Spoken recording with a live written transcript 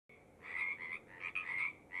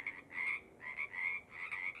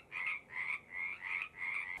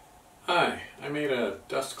I made a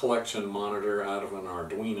dust collection monitor out of an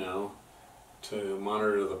Arduino to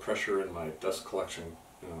monitor the pressure in my dust collection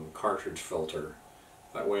cartridge filter.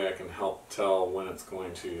 That way I can help tell when it's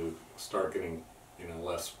going to start getting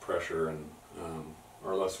less pressure and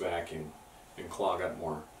or less vacuum and clog up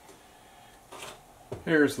more.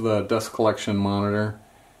 Here's the dust collection monitor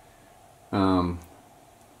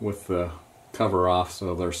with the cover off,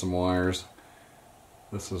 so there's some wires.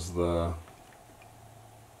 This is the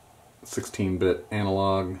 16-bit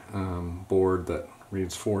analog board that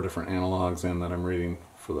reads 4 different analogs in that I'm reading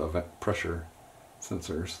for the pressure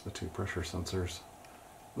sensors, the 2 pressure sensors.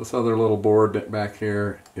 This other little board back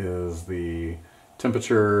here is the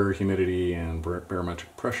temperature, humidity, and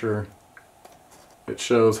barometric pressure. It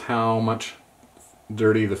shows how much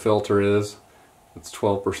dirty the filter is. It's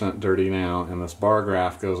 12% dirty now, and this bar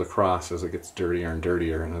graph goes across as it gets dirtier and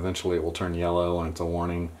dirtier, and eventually it will turn yellow and it's a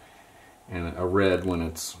warning, and a red when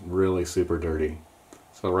it's really super dirty.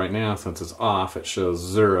 So right now, since it's off, it shows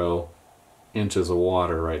 0 inches of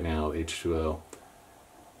water right now, H2O.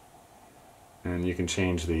 And you can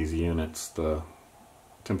change these units, the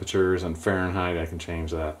temperatures and Fahrenheit. I can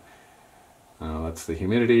change that. That's the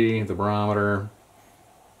humidity, the barometer.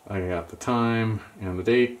 I got the time and the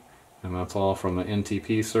date, and that's all from the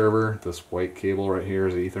NTP server. This white cable right here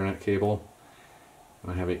is the Ethernet cable.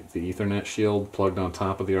 I have the Ethernet shield plugged on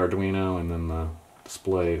top of the Arduino, and then the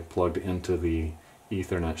display plugged into the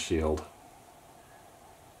Ethernet shield.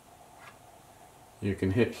 You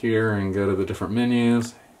can hit here and go to the different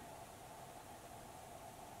menus.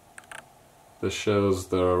 This shows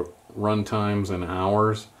the run times and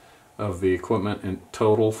hours of the equipment in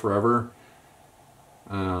total forever.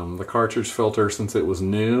 The cartridge filter, since it was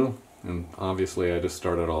new, and obviously I just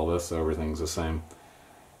started all this, so everything's the same.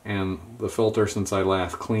 And the filter, since I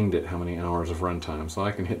last cleaned it, how many hours of runtime. So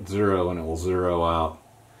I can hit 0 and it will zero out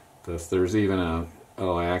this. There's even a,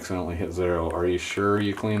 oh, I accidentally hit 0. Are you sure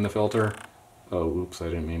you cleaned the filter? Oh, oops, I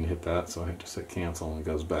didn't mean to hit that, so I just hit cancel and it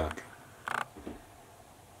goes back.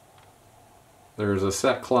 There's a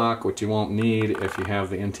set clock, which you won't need if you have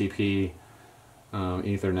the NTP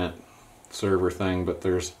Ethernet server thing, but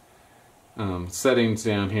there's settings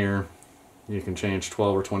down here. You can change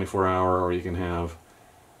 12 or 24 hour, or you can have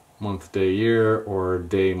month, day, year, or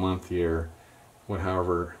day, month, year, what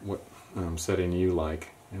setting you like,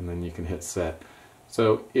 and then you can hit set.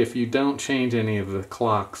 So if you don't change any of the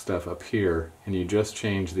clock stuff up here, and you just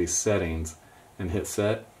change these settings and hit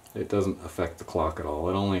set, it doesn't affect the clock at all.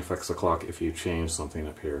 It only affects the clock if you change something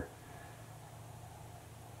up here.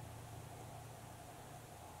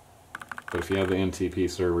 But if you have the NTP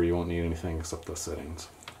server, you won't need anything except the settings.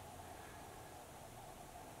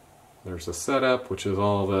 There's a setup, which is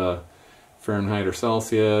all the Fahrenheit or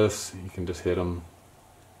Celsius. You can just hit them,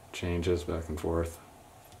 changes back and forth,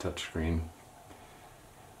 touch screen.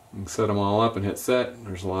 You can set them all up and hit set.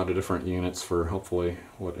 There's a lot of different units for hopefully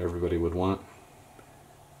what everybody would want.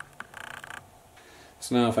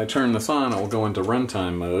 So now if I turn this on, it will go into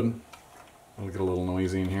runtime mode. It'll get a little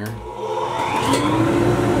noisy in here. Now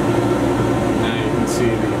you can see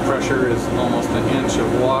the pressure is almost an inch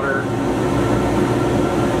of water.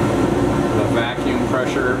 The vacuum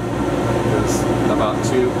pressure is about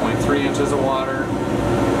 2.3 inches of water,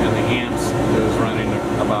 and the amps is running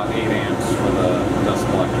about 8 amps for the dust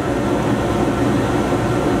collector.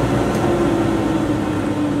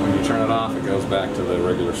 When you turn it off, it goes back to the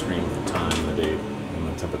regular screen with the time, the date, and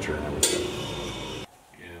the temperature and everything.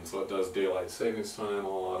 And so it does daylight savings time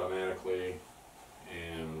all automatically,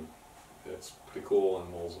 and it's pretty cool,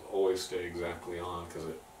 and will always stay exactly on because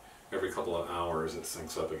every couple of hours it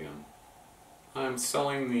syncs up again. I'm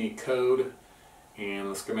selling the code and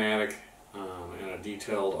the schematic and a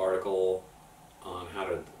detailed article on how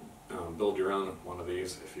to build your own one of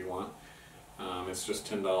these if you want. It's just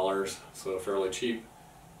 $10, so fairly cheap,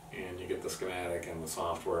 and you get the schematic and the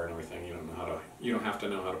software and everything. You don't have to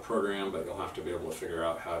know how to program, but you'll have to be able to figure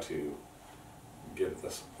out how to get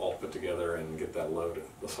this all put together and get that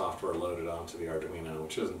the software loaded onto the Arduino,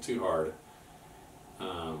 which isn't too hard.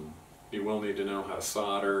 You will need to know how to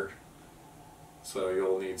solder, so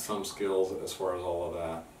you'll need some skills as far as all of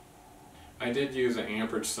that. I did use an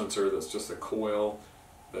amperage sensor that's just a coil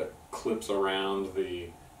that clips around the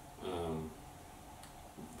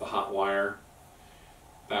hot wire.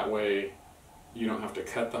 That way you don't have to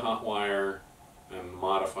cut the hot wire and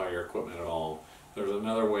modify your equipment at all. There's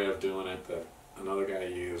another way of doing it that another guy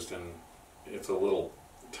used, and it's a little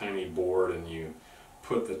tiny board, and you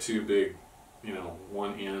put the two big,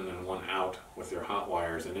 one in and one out with your hot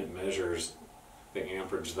wires, and it measures the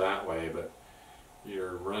amperage that way, but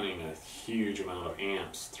you're running a huge amount of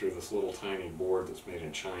amps through this little tiny board that's made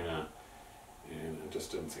in China, and it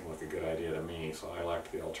just didn't seem like a good idea to me, so I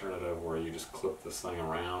liked the alternative where you just clip this thing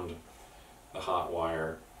around the hot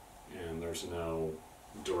wire and there's no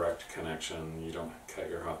direct connection. You don't cut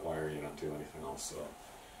your hot wire, you don't do anything else. So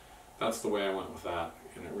that's the way I went with that,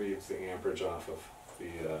 and it reads the amperage off of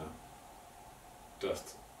the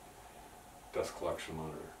dust collection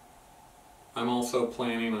monitor. I'm also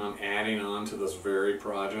planning on adding on to this very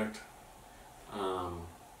project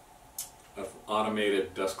an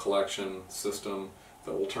automated dust collection system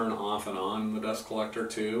that will turn off and on the dust collector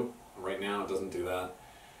too. Right now it doesn't do that,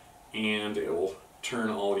 and it will turn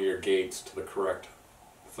all your gates to the correct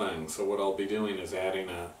thing. So what I'll be doing is adding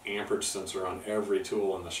an amperage sensor on every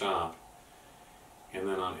tool in the shop, and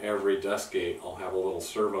then on every dust gate I'll have a little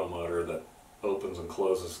servo motor that opens and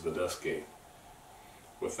closes the dust gate.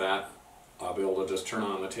 With that, I'll be able to just turn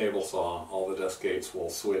on the table saw, all the dust gates will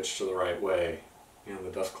switch to the right way, and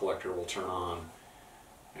the dust collector will turn on,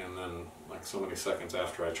 and then like so many seconds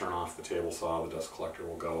after I turn off the table saw, the dust collector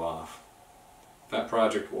will go off. That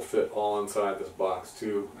project will fit all inside this box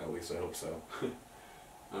too, at least I hope so.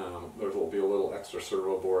 There will be a little extra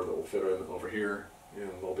servo board that will fit in over here, and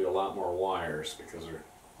there'll be a lot more wires because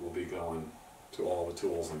we'll be going to all the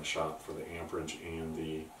tools in the shop for the amperage and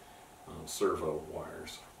the servo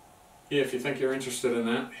wires. If you think you're interested in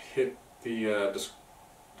that, hit the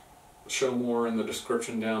show more in the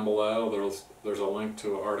description down below. There's a link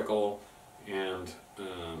to an article, and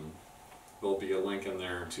there'll be a link in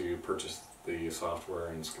there to purchase the software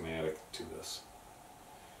and schematic to this.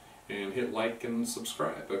 And hit like and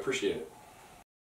subscribe. I appreciate it.